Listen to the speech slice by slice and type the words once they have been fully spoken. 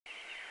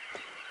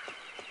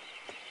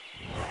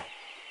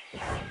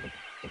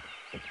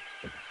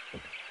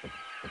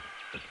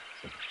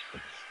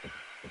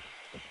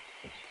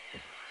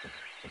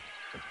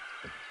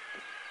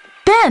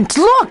vent!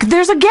 Look,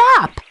 there's a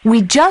gap!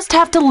 We just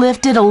have to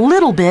lift it a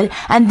little bit,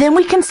 and then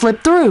we can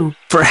slip through.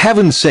 For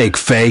heaven's sake,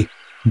 Faye,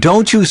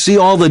 don't you see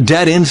all the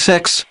dead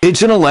insects?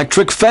 It's an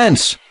electric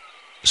fence.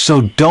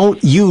 So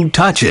don't you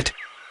touch it.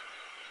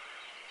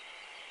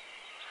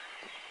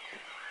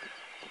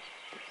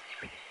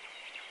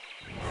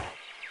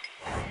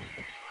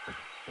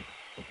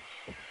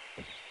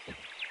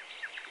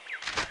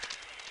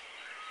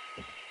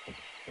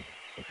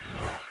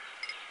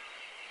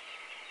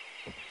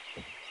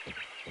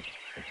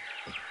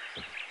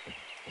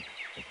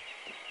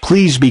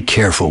 Please be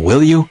careful,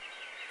 will you?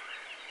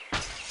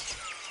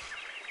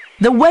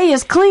 The way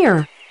is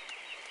clear.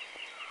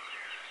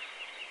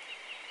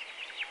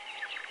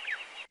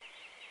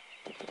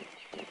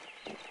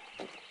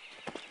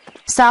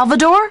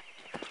 Salvador?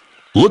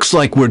 Looks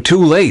like we're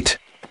too late.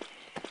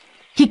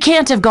 He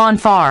can't have gone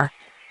far.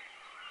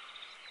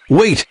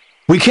 Wait,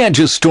 we can't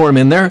just storm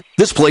in there.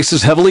 This place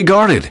is heavily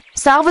guarded.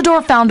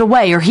 Salvador found a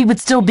way, or he would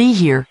still be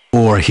here.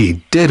 Or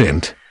he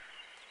didn't.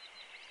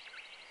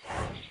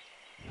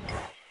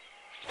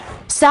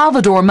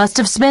 Salvador must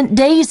have spent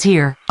days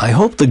here. I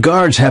hope the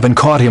guards haven't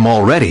caught him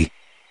already.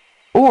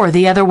 Or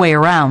the other way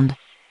around.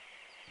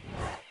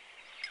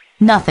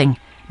 Nothing.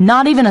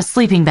 Not even a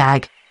sleeping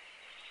bag.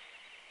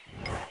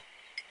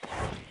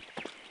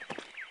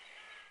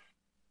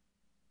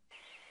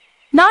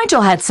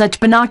 Nigel had such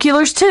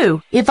binoculars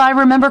too. If I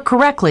remember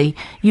correctly,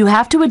 you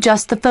have to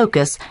adjust the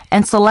focus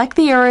and select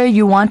the area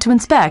you want to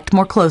inspect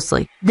more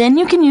closely. Then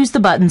you can use the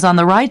buttons on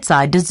the right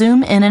side to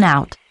zoom in and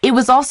out. It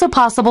was also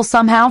possible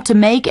somehow to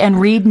make and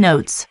read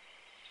notes.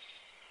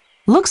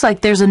 Looks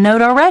like there's a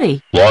note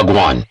already. Log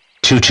 1,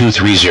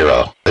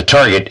 2230. The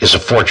target is a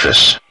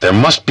fortress. There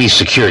must be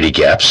security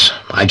gaps.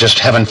 I just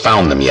haven't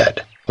found them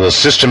yet. We'll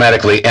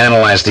systematically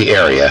analyze the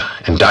area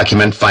and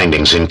document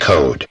findings in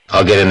code.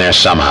 I'll get in there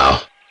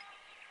somehow.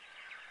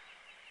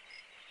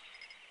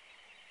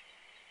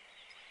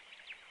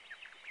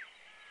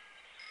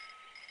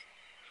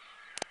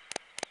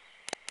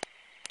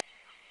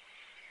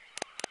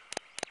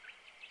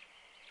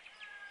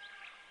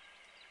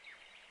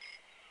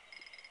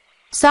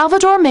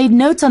 Salvador made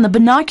notes on the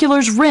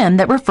binocular's rim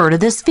that refer to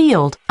this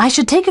field. I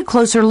should take a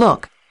closer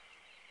look.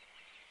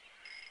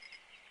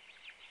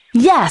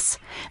 Yes,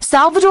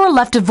 Salvador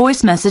left a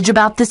voice message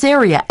about this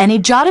area, and he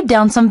jotted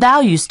down some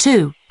values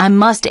too. I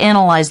must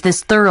analyze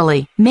this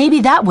thoroughly. Maybe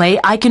that way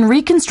I can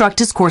reconstruct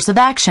his course of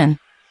action.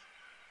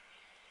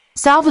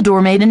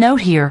 Salvador made a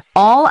note here.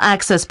 All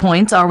access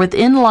points are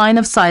within line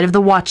of sight of the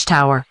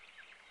watchtower.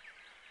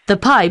 The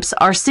pipes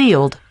are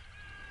sealed.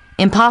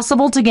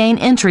 Impossible to gain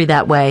entry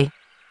that way.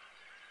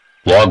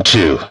 Log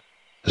 2,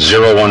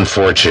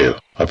 0142.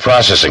 A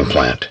processing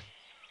plant.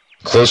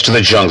 Close to the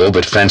jungle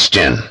but fenced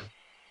in.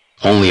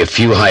 Only a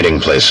few hiding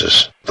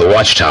places. The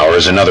watchtower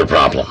is another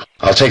problem.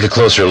 I'll take a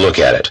closer look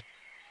at it.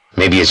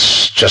 Maybe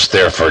it's just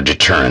there for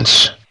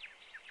deterrence.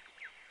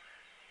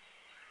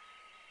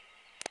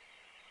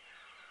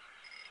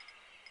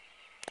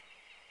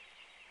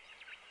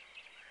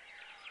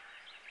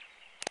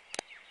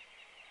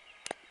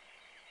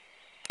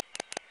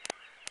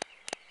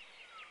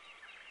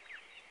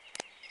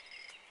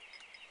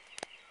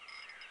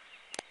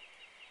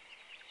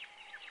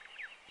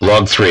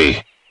 Log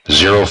 3,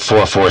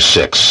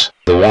 0446.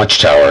 The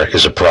watchtower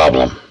is a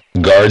problem.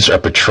 Guards are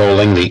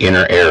patrolling the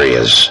inner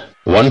areas.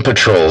 One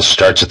patrol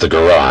starts at the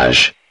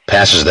garage,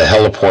 passes the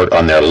heliport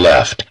on their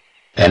left,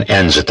 and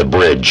ends at the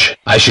bridge.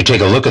 I should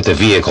take a look at the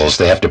vehicles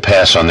they have to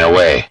pass on their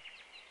way.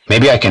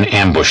 Maybe I can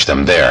ambush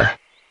them there.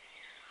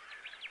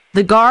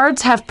 The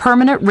guards have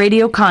permanent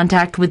radio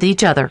contact with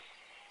each other.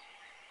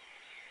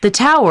 The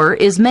tower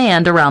is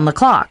manned around the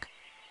clock.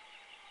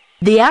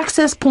 The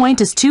access point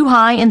is too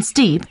high and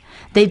steep.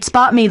 They'd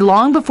spot me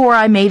long before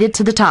I made it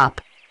to the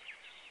top.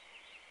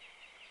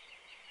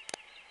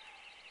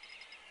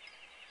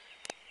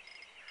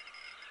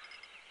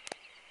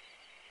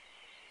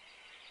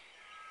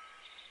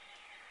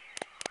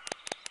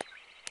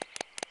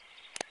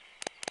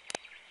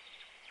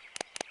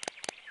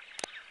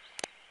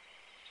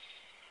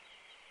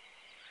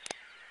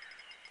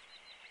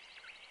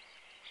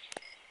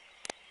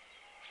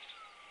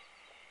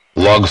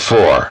 Log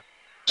 4,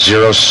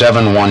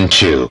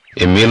 0712.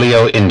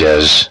 Emilio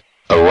Indez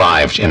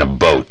arrived in a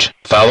boat,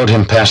 followed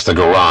him past the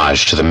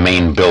garage to the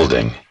main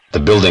building. The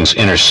buildings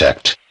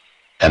intersect,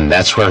 and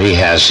that's where he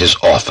has his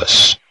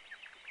office.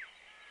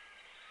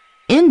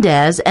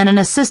 Indez and an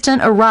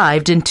assistant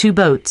arrived in 2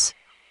 boats.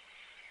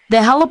 The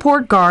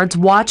heliport guards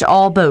watch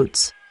all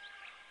boats.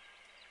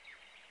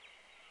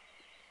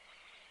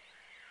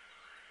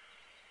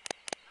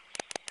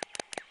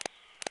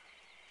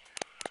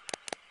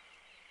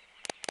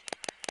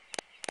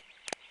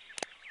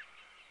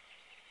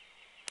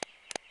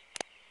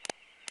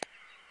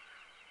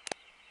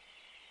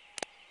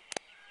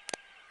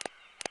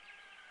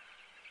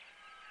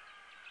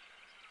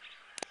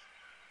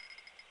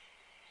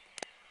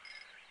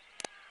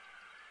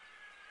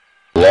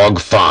 Log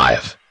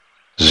 5,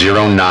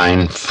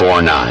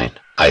 0949.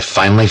 I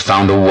finally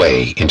found a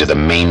way into the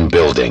main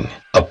building.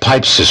 A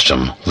pipe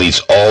system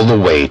leads all the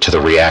way to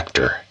the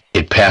reactor.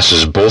 It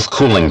passes both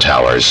cooling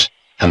towers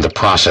and the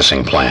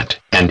processing plant,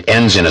 and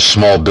ends in a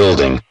small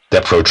building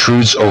that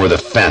protrudes over the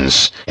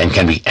fence and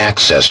can be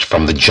accessed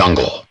from the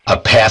jungle. A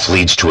path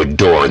leads to a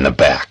door in the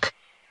back.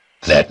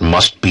 That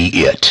must be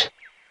it.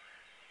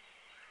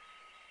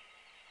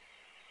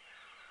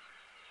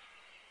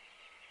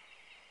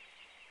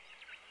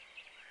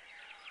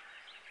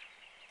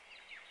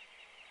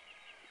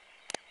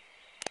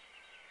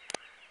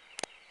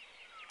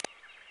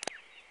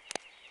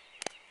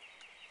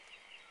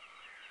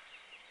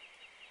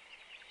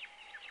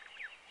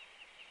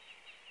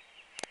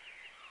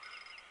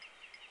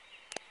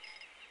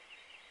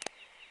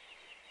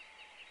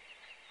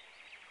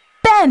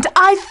 Bent,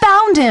 I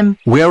found him!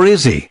 Where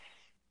is he?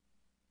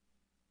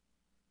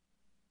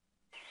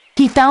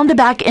 He found a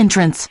back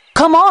entrance.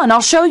 Come on,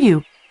 I'll show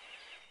you.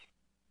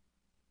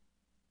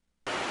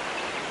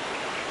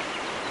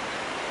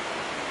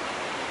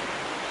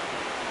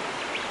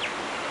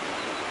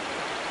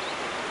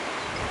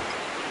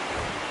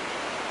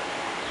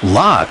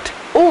 Locked.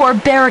 Or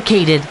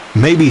barricaded.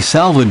 Maybe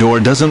Salvador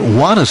doesn't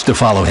want us to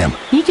follow him.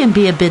 He can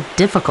be a bit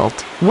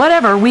difficult.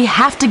 Whatever, we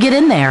have to get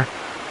in there.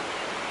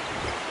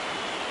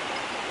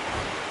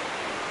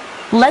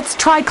 Let's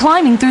try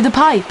climbing through the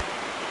pipe.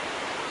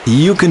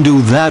 You can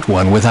do that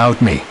one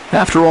without me.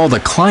 After all the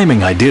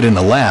climbing I did in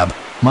the lab,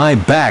 my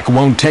back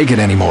won't take it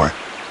anymore.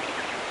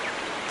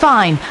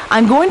 Fine,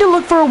 I'm going to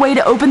look for a way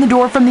to open the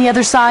door from the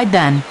other side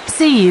then.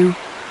 See you.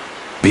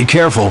 Be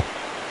careful.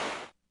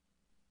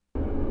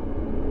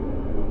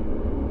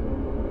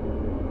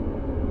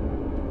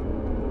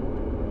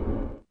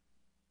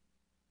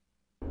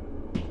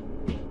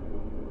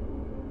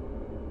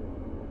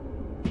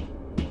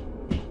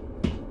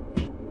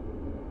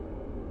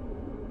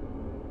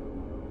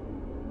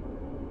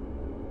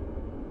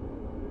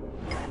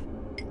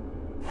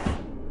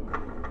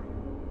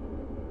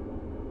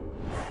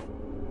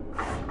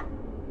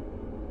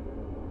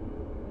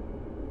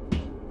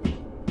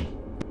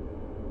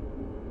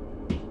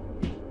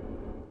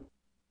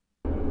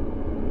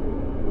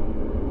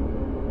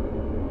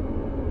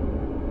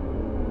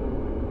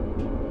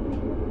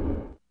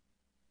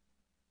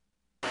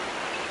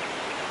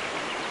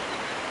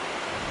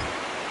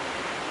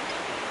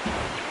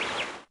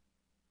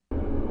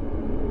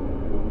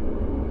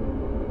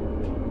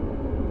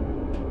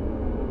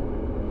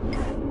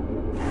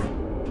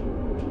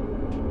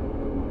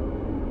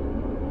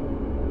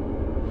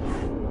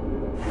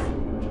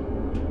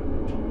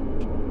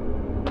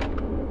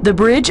 The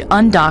bridge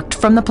undocked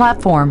from the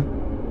platform.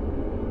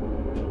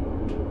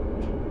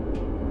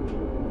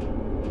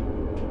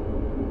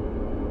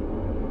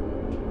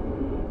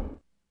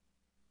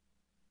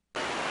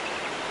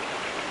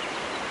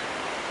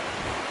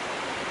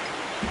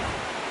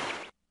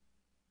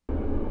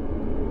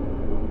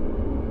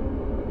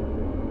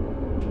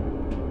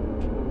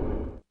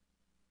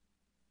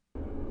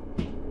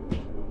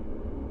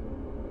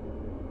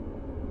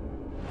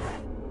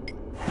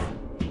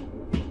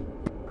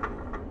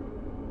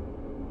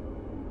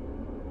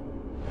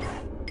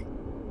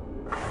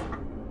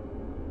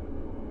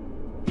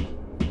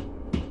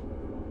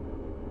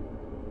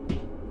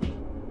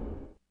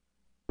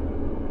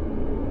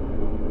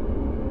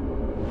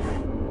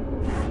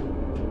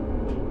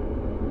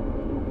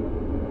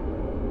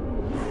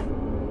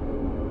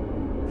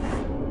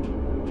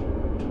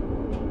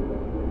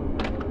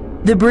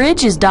 The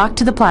bridge is docked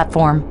to the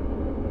platform.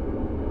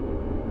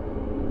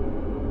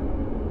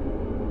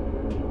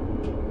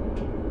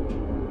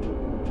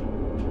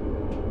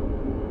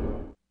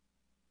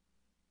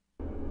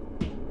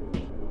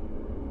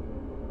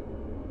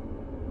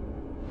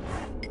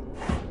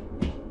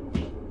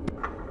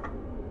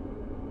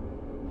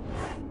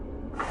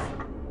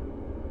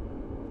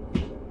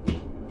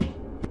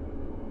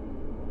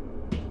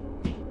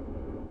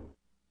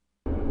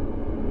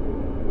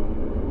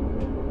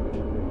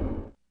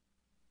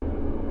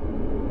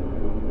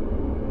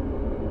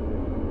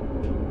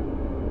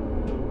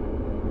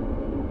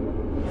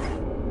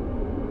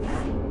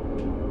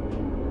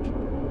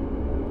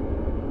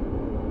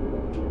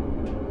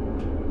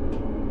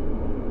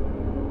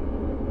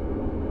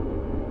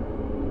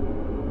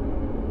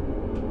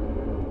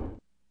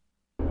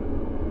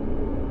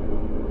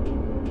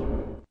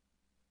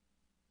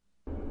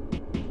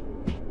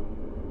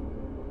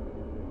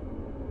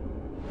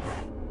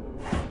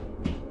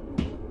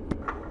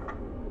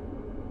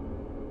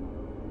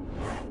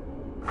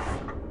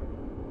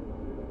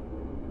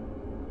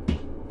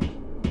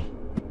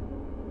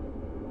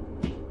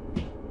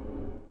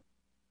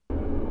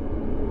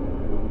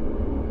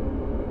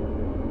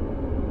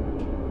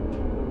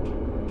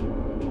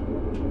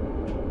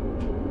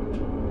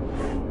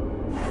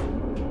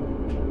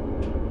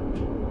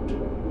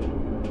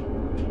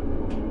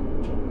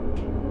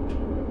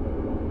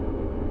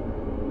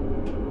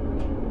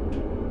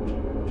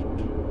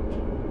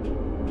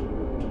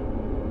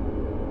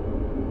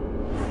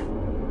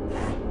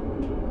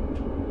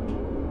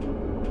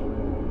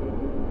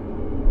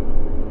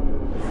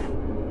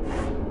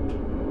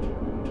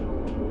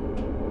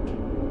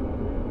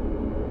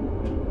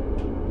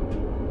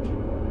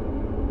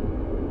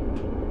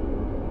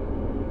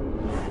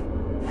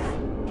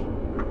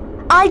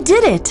 I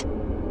did it!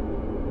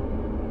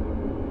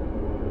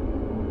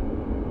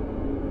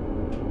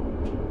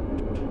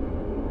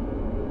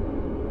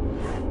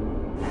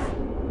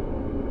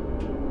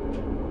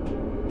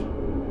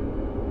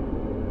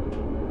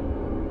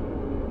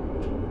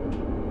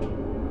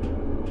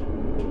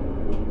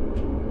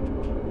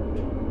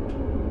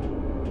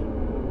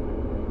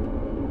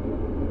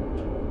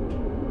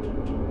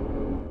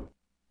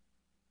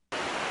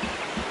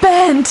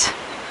 Bent!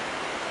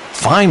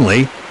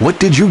 Finally, what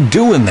did you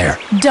do in there?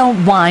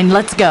 Don't whine,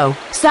 let's go.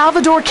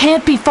 Salvador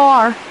can't be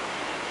far.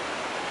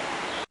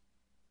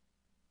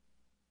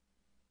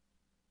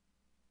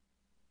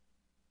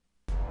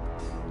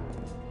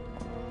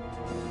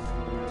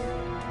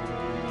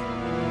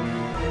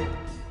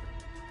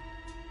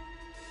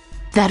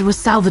 That was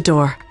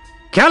Salvador.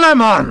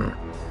 Kellerman!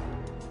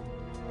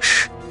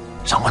 Shh,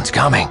 someone's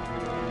coming.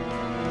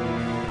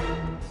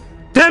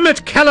 Damn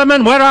it,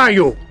 Kellerman, where are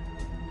you?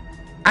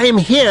 I am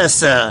here,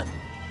 sir,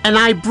 and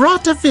I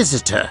brought a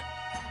visitor.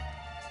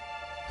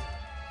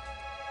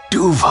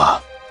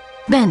 Duva.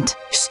 Bent.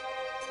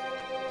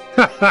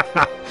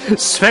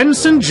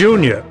 Svensson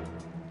Jr.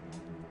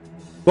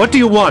 What do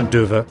you want,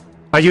 Duva?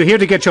 Are you here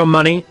to get your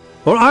money,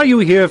 or are you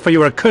here for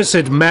your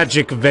accursed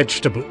magic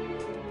vegetable?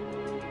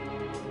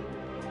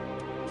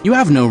 You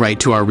have no right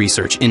to our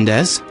research,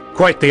 Indez.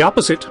 Quite the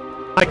opposite.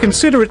 I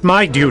consider it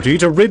my duty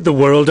to rid the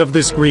world of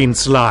this green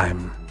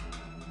slime.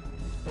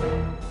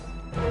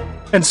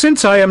 And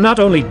since I am not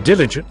only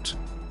diligent,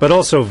 but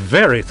also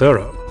very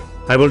thorough,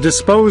 I will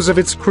dispose of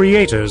its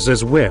creators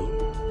as well.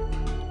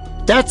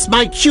 That's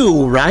my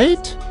cue,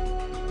 right?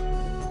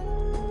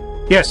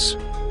 Yes,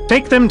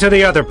 take them to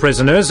the other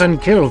prisoners and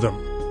kill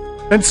them.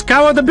 Then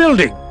scour the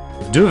building.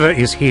 If Duva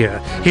is here,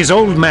 his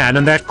old man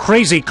and that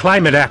crazy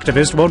climate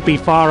activist won't be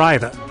far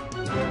either.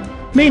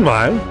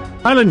 Meanwhile,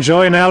 I'll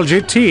enjoy an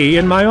algae tea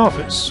in my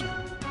office.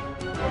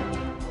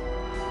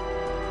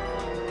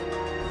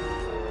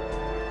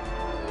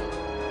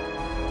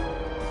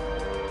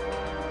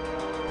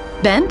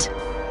 Bent?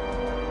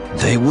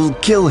 They will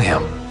kill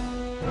him.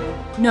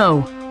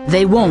 No,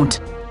 they won't.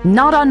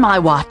 Not on my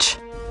watch.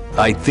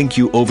 I think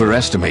you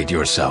overestimate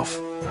yourself.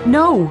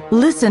 No,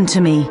 listen to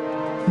me.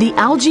 The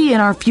algae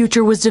in our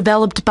future was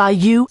developed by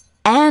you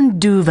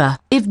and Duva.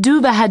 If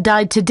Duva had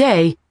died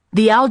today,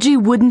 the algae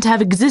wouldn't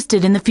have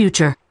existed in the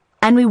future,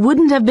 and we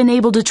wouldn't have been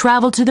able to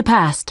travel to the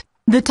past.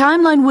 The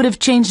timeline would have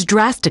changed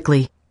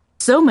drastically.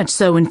 So much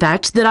so, in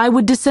fact, that I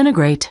would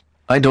disintegrate.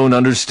 I don't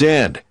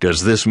understand.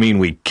 Does this mean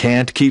we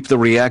can't keep the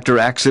reactor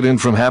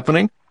accident from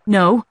happening?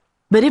 No,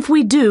 but if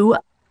we do,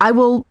 I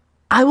will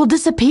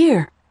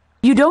disappear.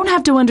 You don't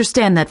have to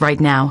understand that right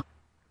now.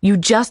 You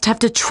just have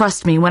to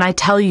trust me when I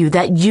tell you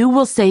that you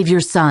will save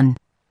your son.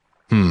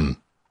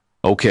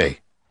 Okay,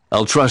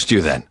 I'll trust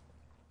you then.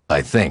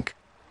 I think.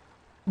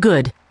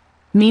 Good.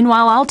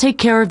 Meanwhile, I'll take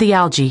care of the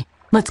algae.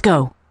 Let's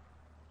go.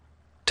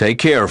 Take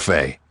care,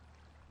 Faye.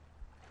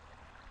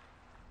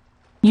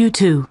 You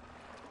too.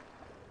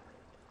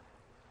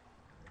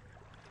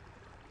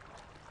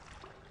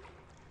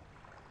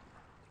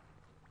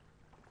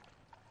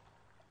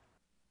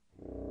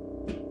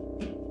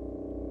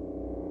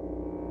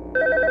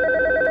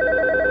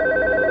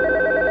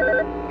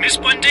 Miss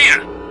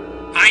Buendia,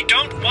 I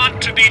don't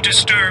want to be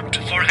disturbed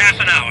for half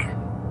an hour.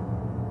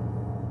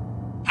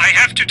 I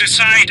have to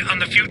decide on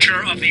the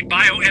future of the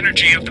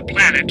bioenergy of the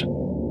planet.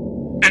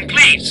 And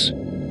please,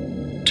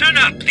 turn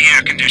up the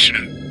air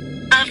conditioner.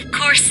 Of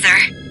course, sir.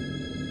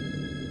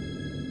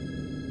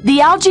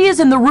 The algae is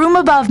in the room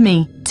above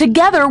me,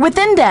 together with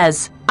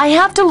Indez. I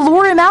have to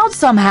lure him out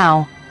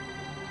somehow.